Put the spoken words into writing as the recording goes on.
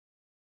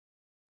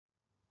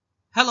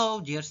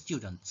Hello, dear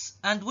students,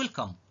 and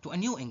welcome to a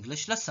new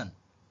English lesson.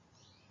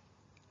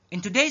 In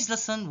today's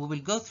lesson, we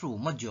will go through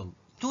Module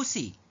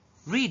 2C,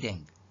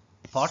 Reading,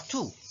 Part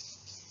 2.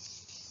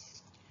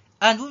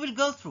 And we will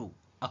go through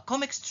a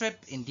comic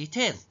strip in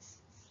detail.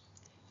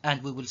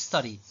 And we will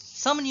study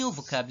some new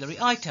vocabulary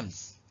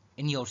items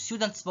in your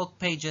student's book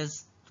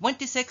pages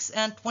 26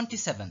 and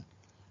 27,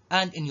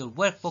 and in your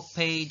workbook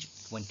page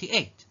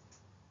 28.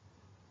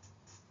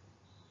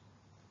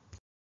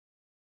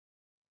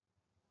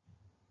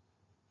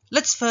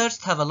 Let's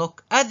first have a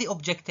look at the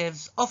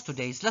objectives of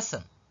today's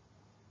lesson.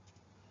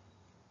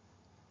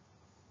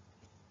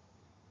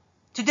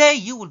 Today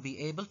you will be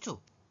able to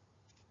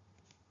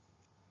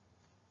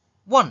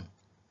 1.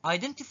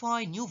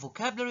 Identify new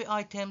vocabulary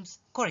items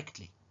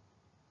correctly.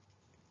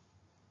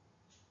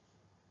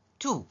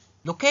 2.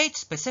 Locate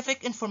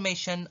specific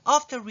information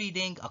after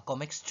reading a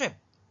comic strip.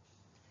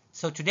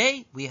 So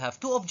today we have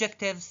two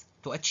objectives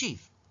to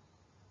achieve.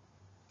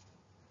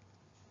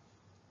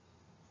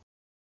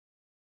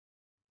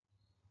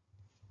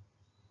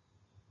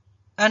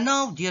 And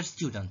now, dear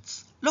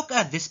students, look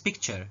at this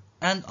picture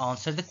and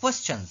answer the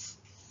questions.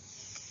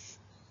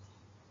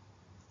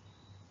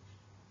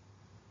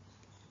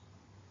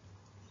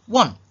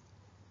 One.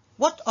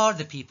 What are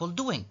the people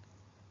doing?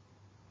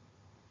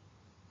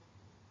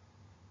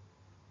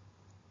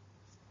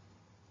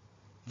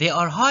 They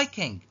are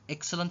hiking.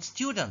 Excellent,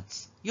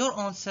 students. Your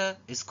answer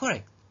is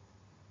correct.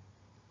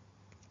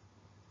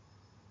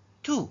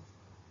 2.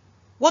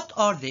 What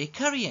are they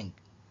carrying?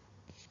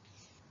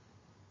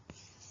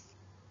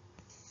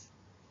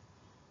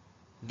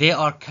 They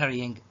are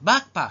carrying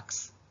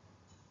backpacks.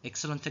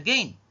 Excellent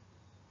again.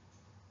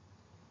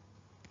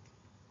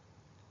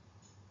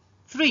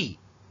 3.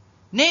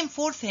 Name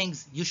 4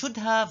 things you should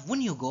have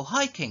when you go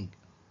hiking.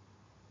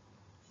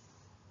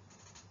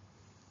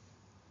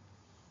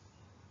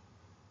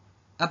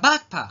 A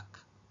backpack,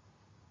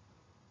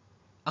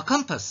 a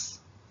compass,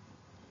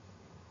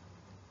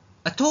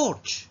 a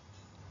torch,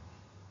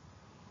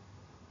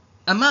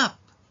 a map.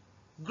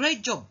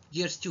 Great job,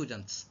 dear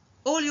students.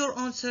 All your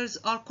answers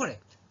are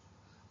correct.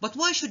 But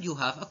why should you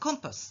have a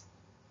compass?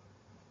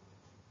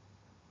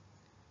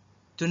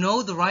 To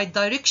know the right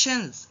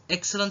directions.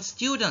 Excellent,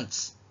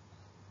 students.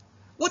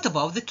 What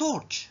about the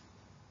torch?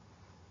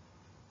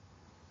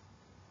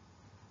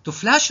 To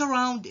flash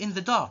around in the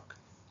dark.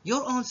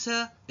 Your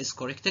answer is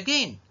correct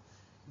again.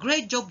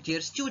 Great job, dear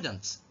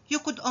students. You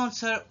could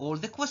answer all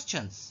the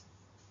questions.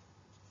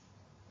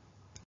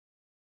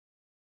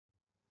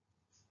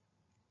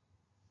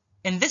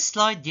 In this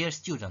slide, dear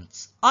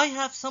students, I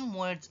have some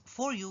words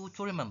for you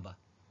to remember.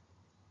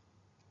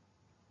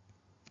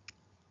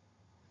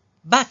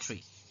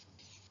 Battery.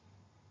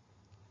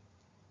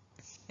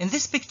 In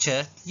this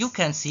picture, you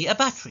can see a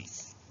battery.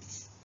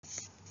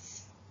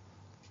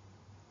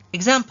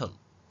 Example.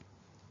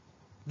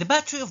 The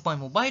battery of my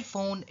mobile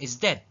phone is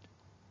dead.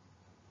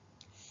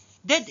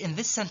 Dead in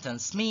this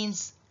sentence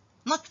means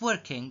not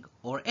working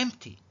or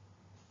empty.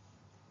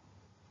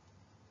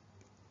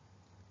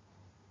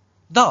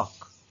 Dark.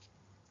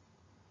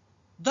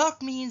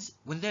 Dark means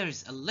when there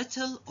is a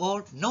little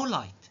or no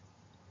light.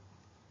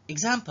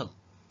 Example.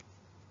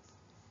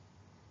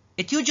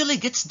 It usually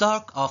gets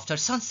dark after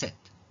sunset.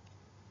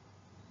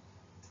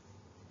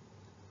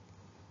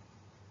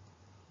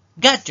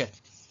 Gadget.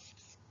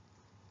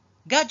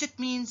 Gadget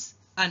means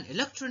an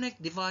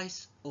electronic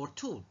device or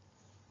tool.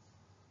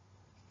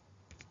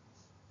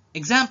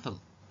 Example.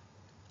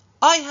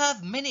 I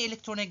have many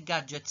electronic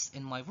gadgets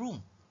in my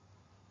room.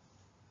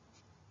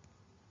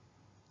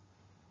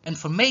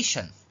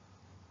 Information.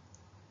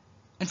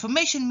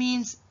 Information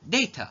means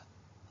data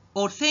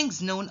or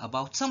things known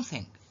about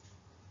something.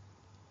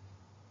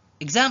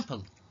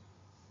 Example.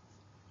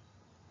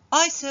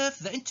 I surf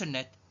the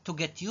internet to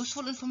get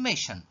useful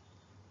information.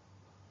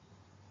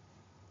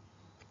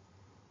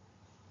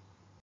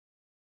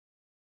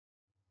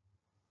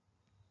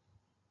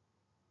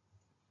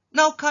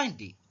 Now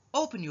kindly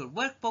open your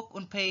workbook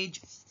on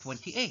page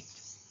 28.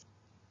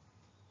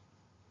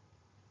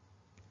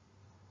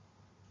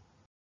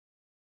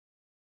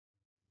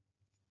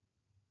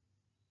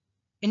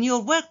 In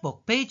your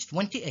workbook, page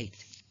 28,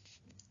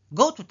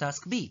 go to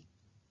task B.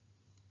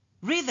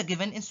 Read the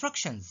given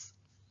instructions.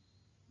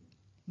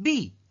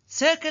 B.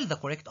 Circle the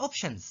correct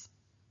options.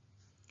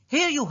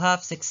 Here you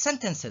have 6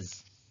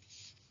 sentences.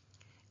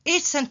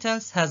 Each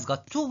sentence has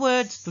got 2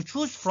 words to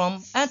choose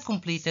from and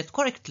complete it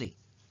correctly.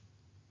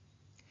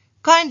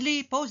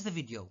 Kindly pause the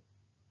video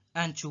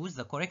and choose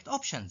the correct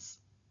options.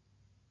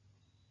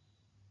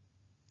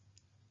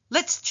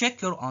 Let's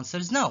check your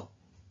answers now.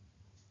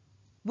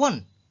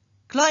 1.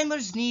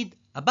 Climbers need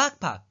a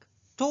backpack,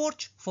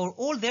 torch for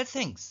all their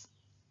things.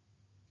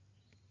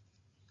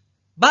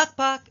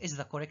 Backpack is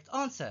the correct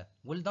answer.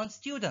 Well done,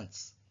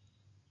 students.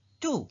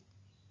 2.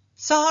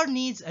 Sahar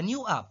needs a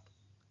new app,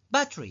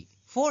 battery,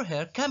 for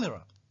her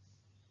camera.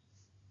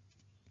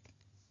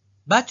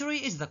 Battery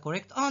is the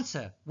correct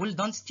answer. Well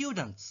done,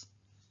 students.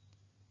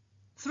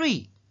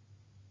 3.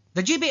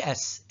 The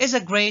GPS is a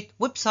great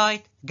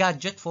website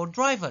gadget for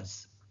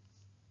drivers.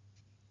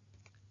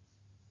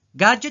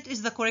 Gadget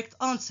is the correct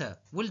answer.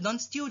 Well done,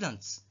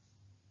 students.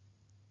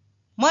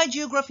 My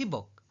geography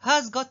book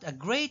has got a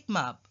great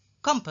map,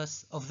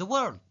 compass of the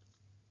world.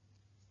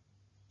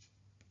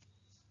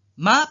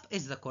 Map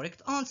is the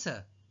correct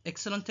answer.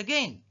 Excellent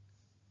again.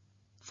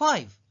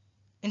 5.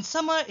 In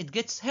summer it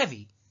gets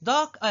heavy,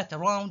 dark at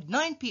around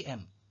 9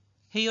 p.m.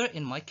 here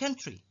in my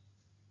country.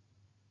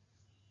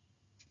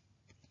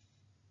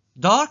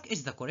 Dark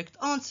is the correct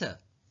answer.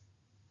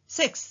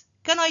 6.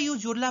 Can I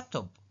use your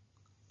laptop?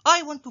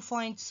 I want to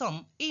find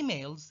some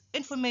emails,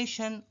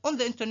 information on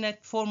the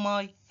internet for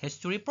my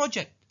history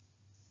project.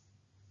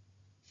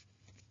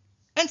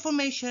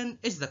 Information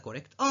is the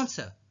correct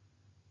answer.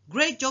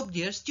 Great job,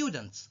 dear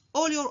students.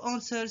 All your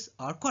answers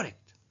are correct.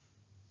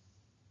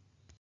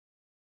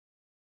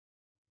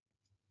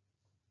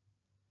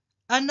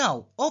 And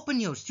now, open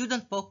your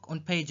student book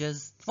on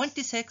pages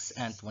 26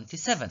 and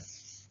 27.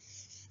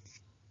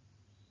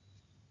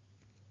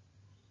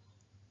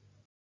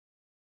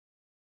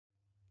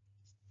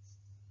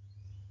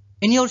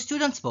 In your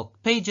student's book,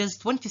 pages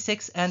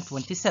 26 and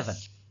 27,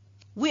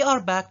 we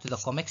are back to the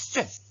comic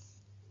strip.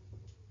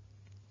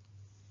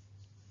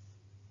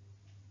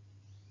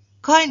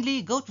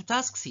 Kindly go to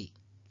task C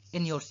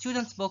in your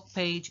student's book,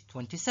 page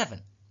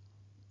 27.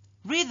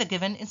 Read the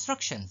given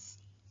instructions.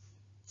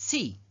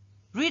 C.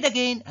 Read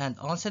again and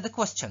answer the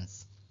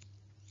questions.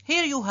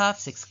 Here you have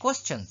 6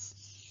 questions.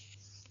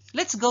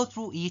 Let's go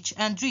through each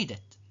and read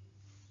it.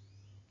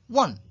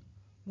 1.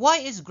 Why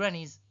is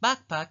Granny's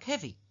backpack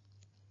heavy?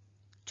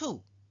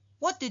 2.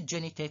 What did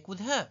Jenny take with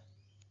her?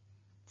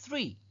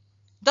 3.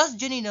 Does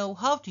Jenny know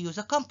how to use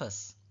a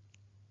compass?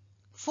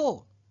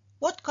 4.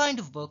 What kind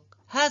of book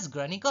has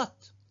Granny got?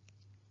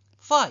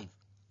 5.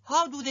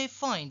 How do they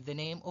find the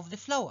name of the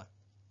flower?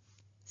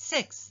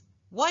 6.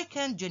 Why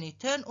can't Jenny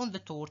turn on the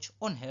torch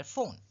on her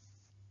phone?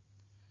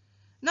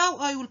 Now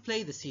I will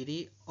play the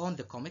CD on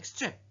the comic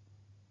strip.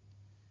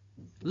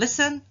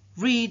 Listen,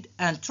 read,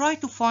 and try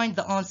to find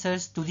the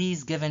answers to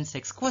these given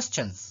 6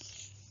 questions.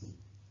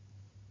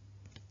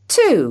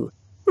 2.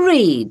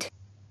 Read.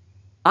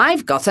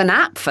 I've got an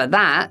app for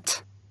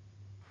that.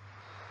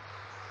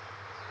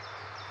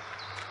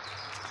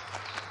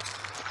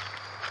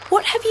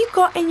 What have you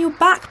got in your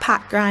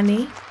backpack,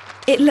 Granny?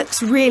 It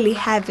looks really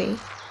heavy.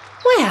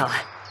 Well,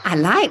 I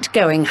liked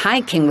going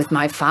hiking with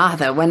my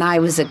father when I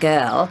was a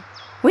girl.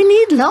 We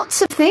need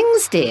lots of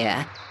things,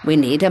 dear. We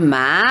need a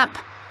map,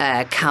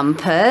 a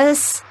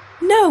compass.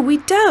 No, we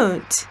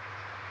don't.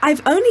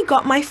 I've only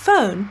got my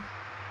phone.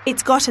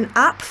 It's got an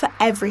app for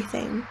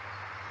everything.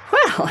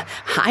 Well,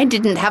 I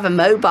didn't have a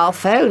mobile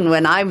phone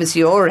when I was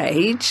your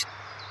age.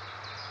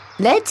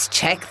 Let's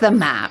check the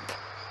map.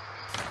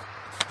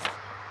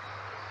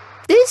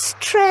 This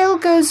trail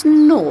goes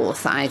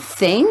north, I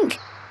think.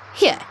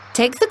 Here,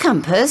 take the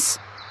compass.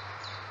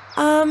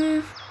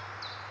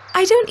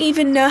 I don't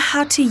even know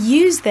how to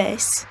use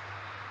this.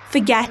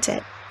 Forget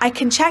it. I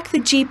can check the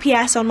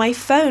GPS on my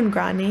phone,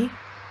 Granny.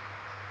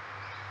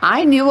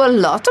 I knew a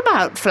lot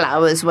about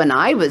flowers when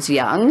I was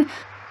young.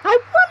 I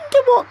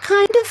wonder what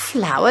kind of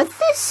flower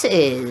this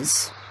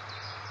is.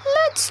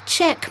 Let's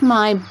check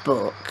my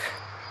book.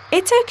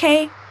 It's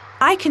okay.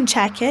 I can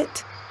check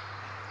it.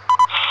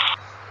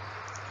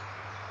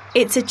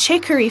 It's a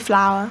chicory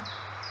flower.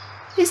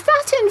 Is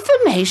that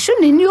information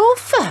in your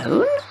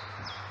phone?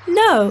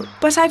 No,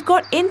 but I've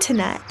got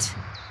internet.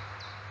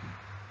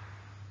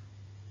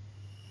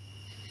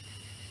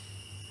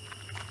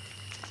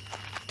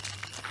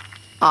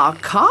 Our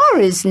car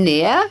is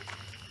near.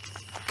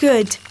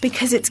 Good,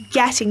 because it's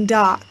getting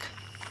dark.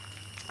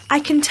 I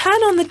can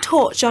turn on the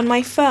torch on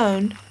my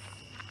phone.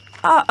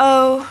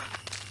 Uh-oh,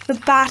 the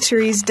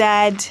battery's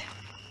dead.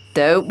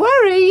 Don't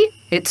worry,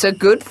 it's a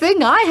good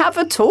thing I have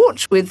a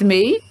torch with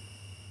me.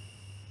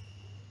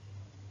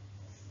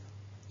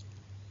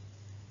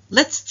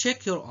 Let's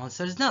check your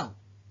answers now.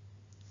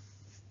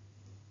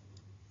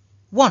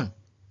 1.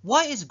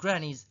 Why is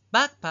Granny's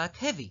backpack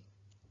heavy?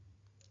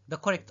 The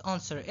correct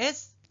answer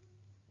is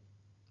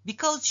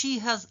because she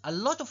has a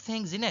lot of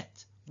things in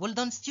it. Well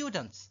done,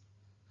 students.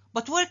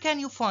 But where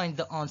can you find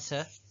the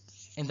answer?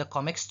 In the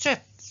comic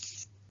strip.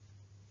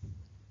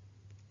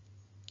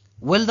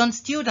 Well done,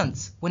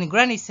 students. When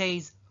Granny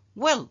says,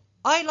 well,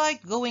 I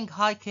liked going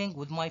hiking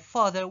with my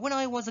father when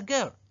I was a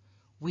girl.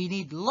 We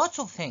need lots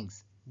of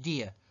things,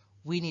 dear.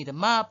 We need a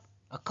map,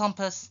 a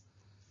compass.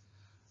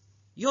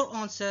 Your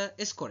answer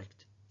is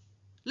correct.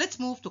 Let's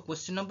move to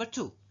question number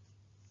 2.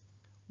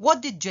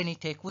 What did Jenny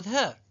take with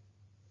her?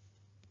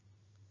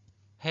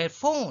 Her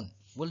phone.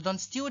 Well done,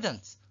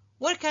 students.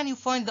 Where can you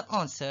find the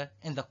answer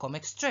in the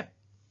comic strip?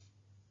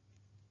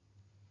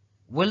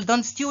 Well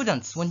done,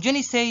 students. When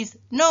Jenny says,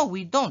 no,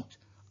 we don't.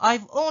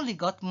 I've only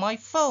got my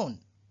phone.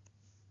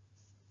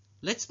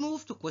 Let's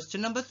move to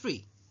question number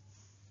 3.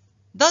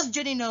 Does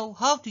Jenny know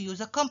how to use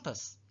a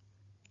compass?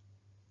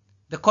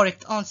 The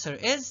correct answer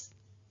is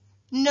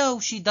no,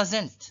 she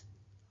doesn't.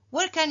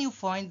 Where can you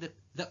find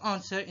the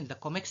answer in the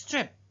comic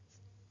strip?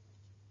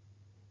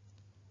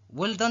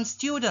 Well done,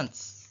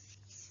 students.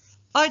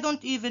 I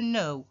don't even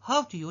know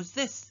how to use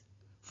this.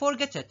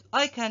 Forget it,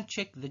 I can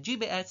check the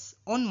GPS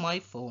on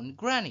my phone,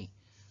 Granny.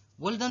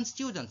 Well done,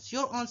 students,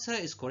 your answer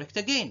is correct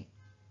again.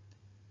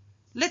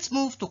 Let's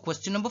move to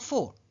question number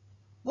 4.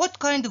 What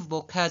kind of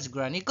book has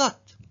Granny got?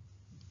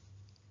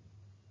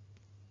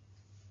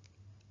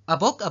 A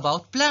book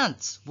about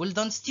plants. Well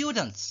done,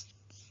 students.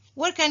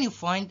 Where can you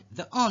find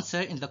the answer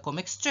in the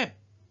comic strip?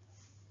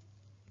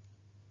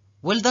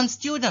 Well done,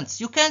 students.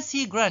 You can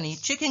see Granny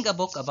checking a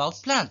book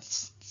about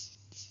plants.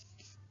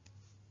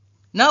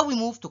 Now we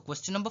move to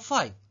question number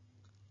 5.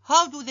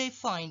 How do they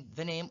find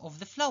the name of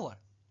the flower?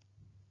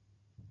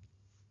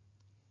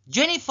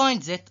 Jenny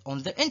finds it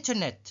on the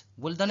internet.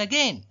 Well done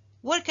again.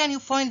 Where can you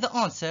find the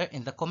answer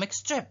in the comic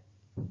strip?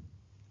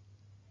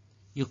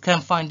 You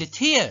can find it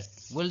here.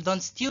 Well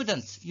done,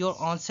 students.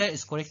 Your answer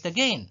is correct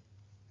again.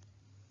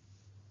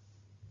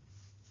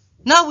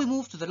 Now we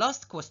move to the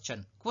last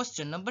question.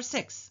 Question number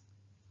 6.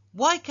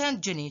 Why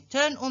can't Jenny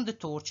turn on the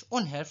torch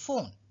on her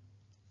phone?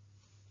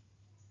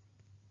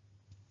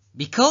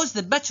 Because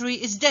the battery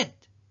is dead.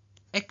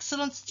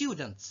 Excellent,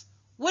 students.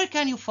 Where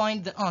can you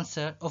find the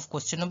answer of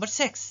question number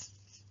 6?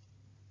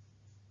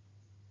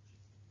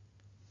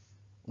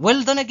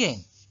 Well done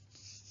again.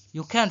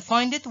 You can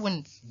find it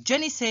when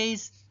Jenny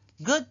says,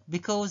 "Good,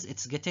 because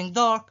it's getting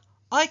dark,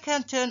 I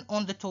can't turn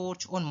on the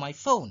torch on my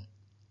phone."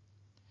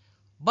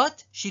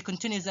 But she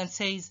continues and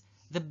says,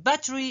 "The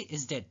battery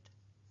is dead."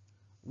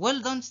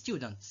 Well done,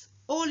 students.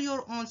 All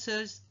your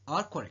answers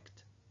are correct.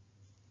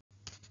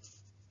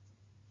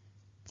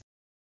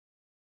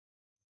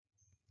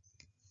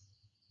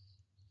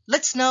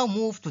 Let's now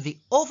move to the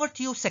Over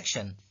to You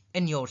section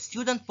in your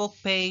student book,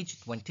 page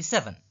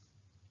 27.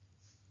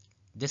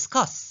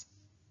 Discuss.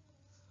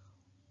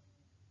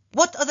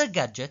 What other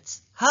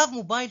gadgets have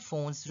mobile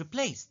phones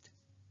replaced?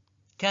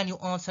 Can you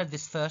answer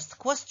this first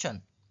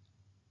question?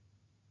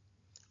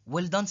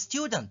 Well done,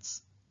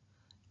 students.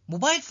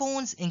 Mobile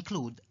phones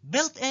include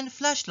built-in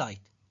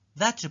flashlight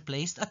that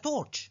replaced a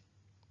torch.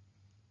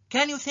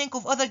 Can you think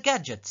of other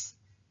gadgets?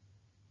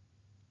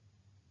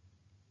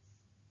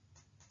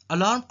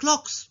 Alarm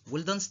clocks.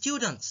 Well done,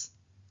 students.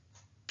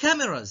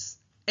 Cameras.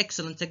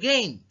 Excellent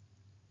again.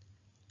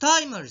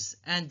 Timers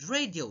and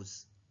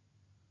radios.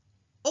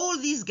 All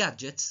these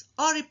gadgets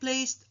are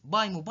replaced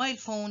by mobile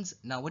phones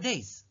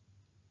nowadays.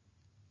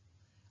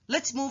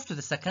 Let's move to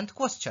the second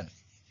question.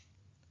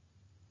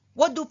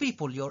 What do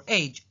people your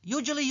age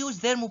usually use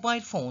their mobile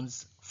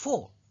phones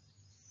for?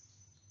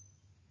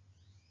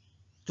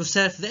 To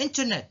surf the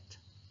internet,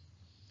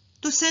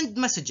 to send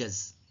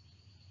messages,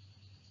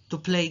 to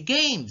play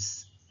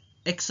games.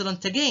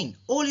 Excellent again.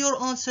 All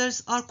your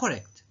answers are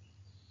correct.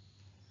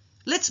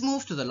 Let's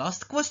move to the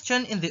last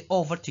question in the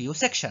Over to You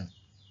section.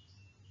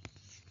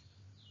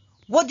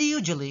 What do you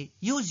usually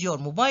use your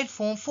mobile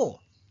phone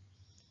for?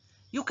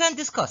 You can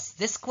discuss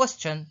this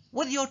question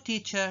with your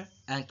teacher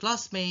and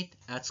classmate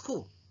at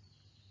school.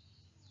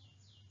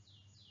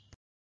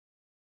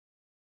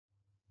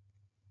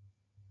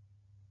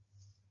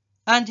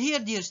 And here,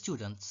 dear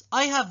students,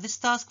 I have this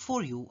task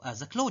for you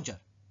as a closure.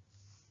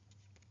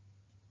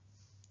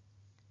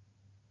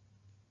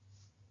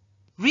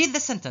 Read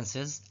the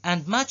sentences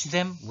and match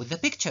them with the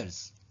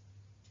pictures.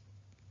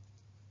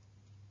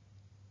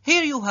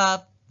 Here you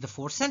have the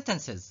 4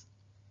 sentences.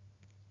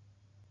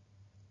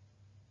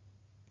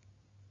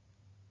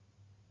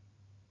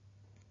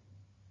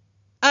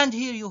 And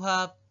here you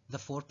have the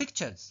 4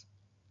 pictures.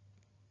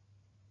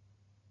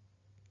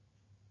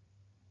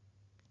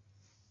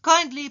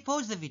 Kindly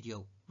pause the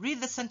video,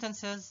 read the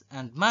sentences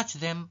and match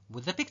them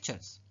with the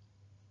pictures.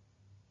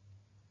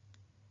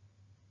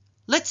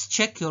 Let's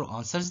check your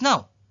answers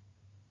now.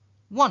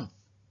 1.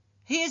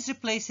 He is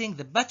replacing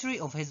the battery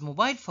of his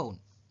mobile phone.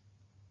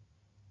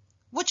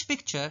 Which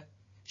picture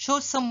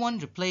shows someone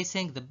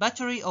replacing the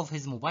battery of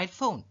his mobile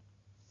phone?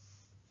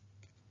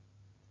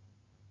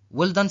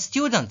 Well done,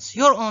 students.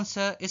 Your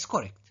answer is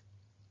correct.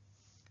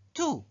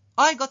 2.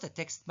 I got a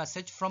text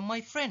message from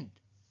my friend.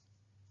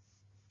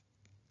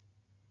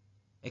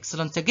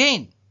 Excellent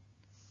again.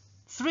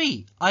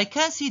 3. I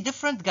can see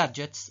different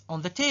gadgets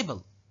on the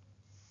table.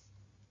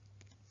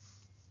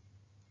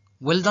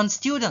 Well done,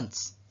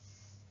 students.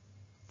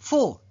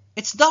 4.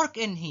 It's dark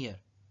in here.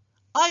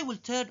 I will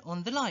turn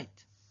on the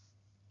light.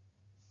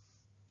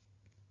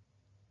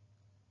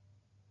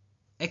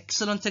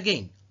 Excellent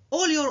again.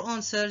 All your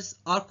answers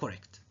are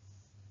correct.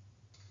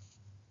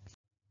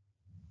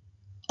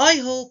 I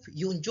hope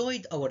you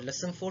enjoyed our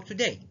lesson for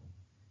today.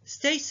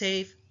 Stay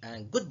safe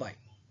and goodbye.